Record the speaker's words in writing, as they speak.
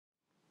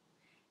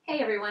Hey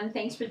everyone,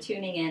 thanks for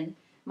tuning in.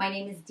 My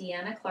name is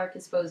Deanna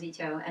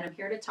Clark-Esposito, and I'm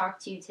here to talk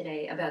to you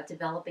today about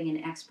developing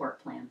an export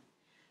plan.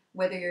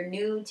 Whether you're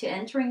new to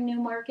entering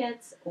new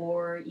markets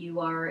or you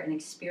are an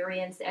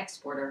experienced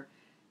exporter,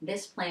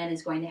 this plan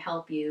is going to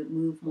help you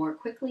move more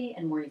quickly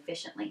and more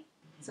efficiently.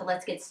 So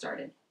let's get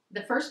started.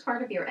 The first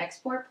part of your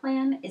export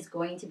plan is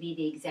going to be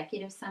the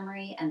executive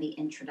summary and the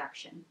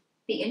introduction.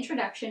 The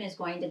introduction is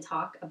going to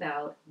talk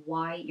about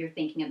why you're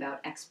thinking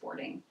about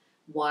exporting,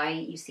 why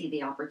you see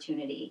the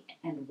opportunity,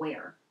 and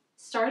where.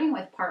 Starting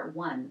with part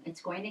one,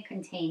 it's going to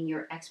contain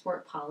your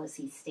export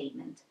policy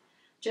statement.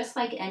 Just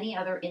like any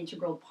other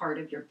integral part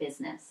of your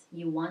business,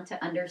 you want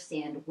to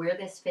understand where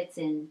this fits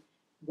in,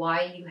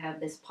 why you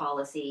have this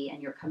policy,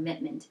 and your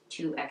commitment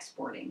to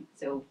exporting.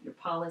 So your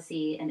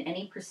policy and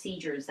any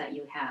procedures that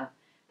you have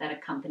that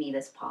accompany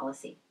this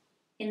policy.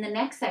 In the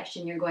next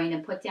section, you're going to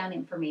put down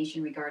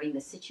information regarding the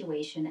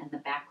situation and the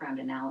background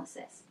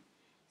analysis.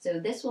 So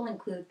this will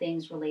include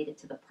things related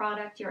to the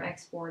product you're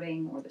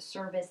exporting or the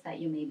service that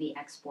you may be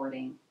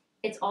exporting.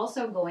 It's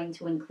also going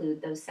to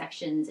include those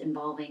sections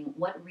involving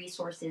what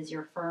resources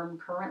your firm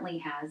currently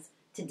has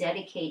to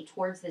dedicate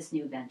towards this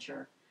new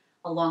venture,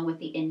 along with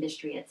the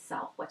industry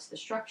itself. What's the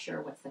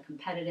structure, what's the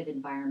competitive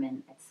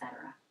environment,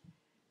 etc.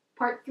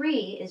 Part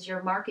three is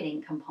your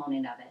marketing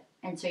component of it.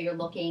 And so you're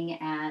looking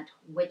at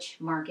which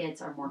markets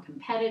are more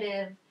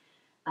competitive,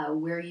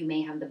 where you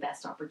may have the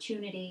best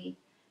opportunity.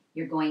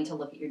 You're going to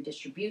look at your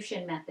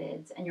distribution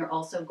methods, and you're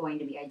also going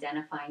to be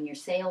identifying your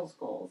sales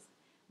goals.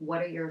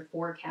 What are your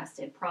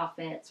forecasted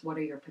profits? What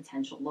are your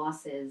potential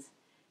losses?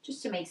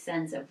 Just to make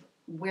sense of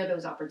where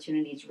those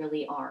opportunities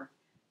really are.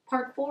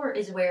 Part four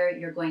is where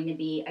you're going to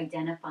be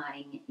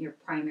identifying your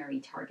primary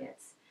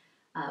targets.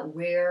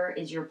 Where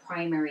is your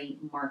primary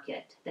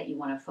market that you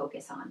want to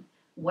focus on?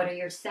 What are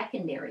your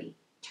secondary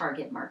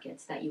target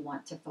markets that you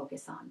want to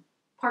focus on?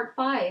 Part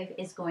five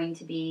is going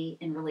to be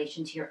in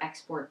relation to your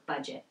export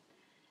budget.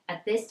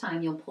 At this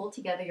time, you'll pull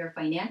together your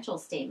financial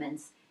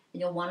statements,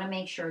 and you'll want to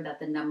make sure that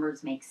the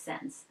numbers make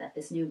sense, that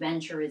this new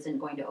venture isn't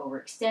going to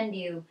overextend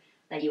you,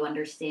 that you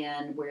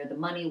understand where the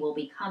money will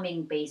be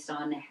coming based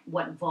on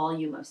what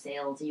volume of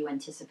sales you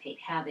anticipate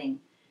having.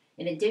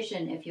 In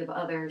addition, if you have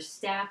other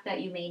staff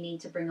that you may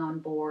need to bring on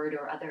board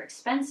or other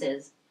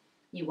expenses,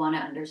 you want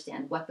to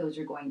understand what those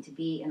are going to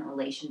be in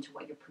relation to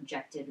what your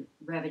projected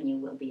revenue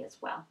will be as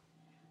well.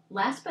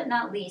 Last but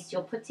not least,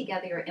 you'll put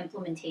together your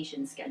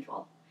implementation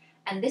schedule.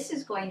 And this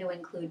is going to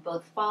include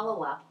both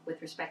follow-up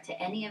with respect to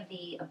any of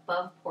the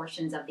above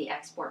portions of the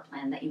export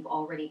plan that you've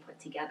already put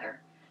together,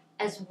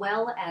 as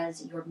well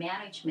as your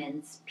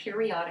management's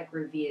periodic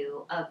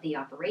review of the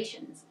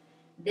operations.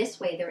 This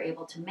way they're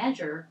able to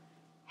measure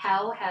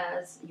how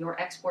has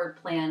your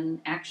export plan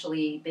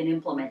actually been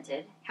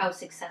implemented, how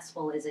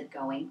successful is it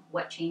going,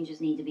 what changes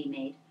need to be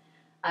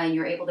made.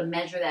 You're able to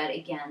measure that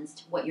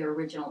against what your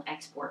original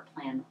export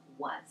plan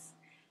was.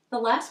 The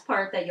last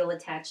part that you'll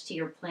attach to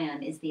your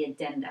plan is the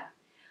addenda.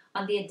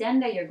 On the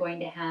addenda, you're going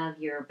to have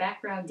your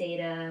background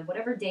data,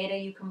 whatever data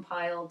you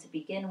compiled to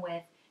begin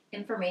with,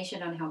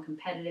 information on how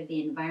competitive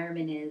the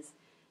environment is.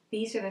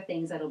 These are the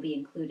things that will be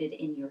included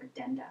in your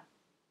addenda.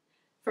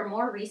 For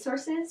more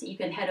resources, you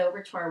can head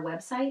over to our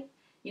website.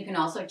 You can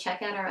also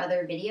check out our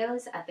other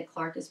videos at the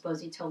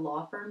Clark-Esposito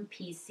Law Firm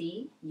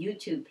PC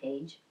YouTube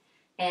page.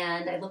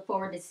 And I look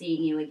forward to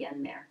seeing you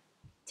again there.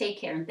 Take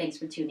care, and thanks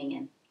for tuning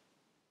in.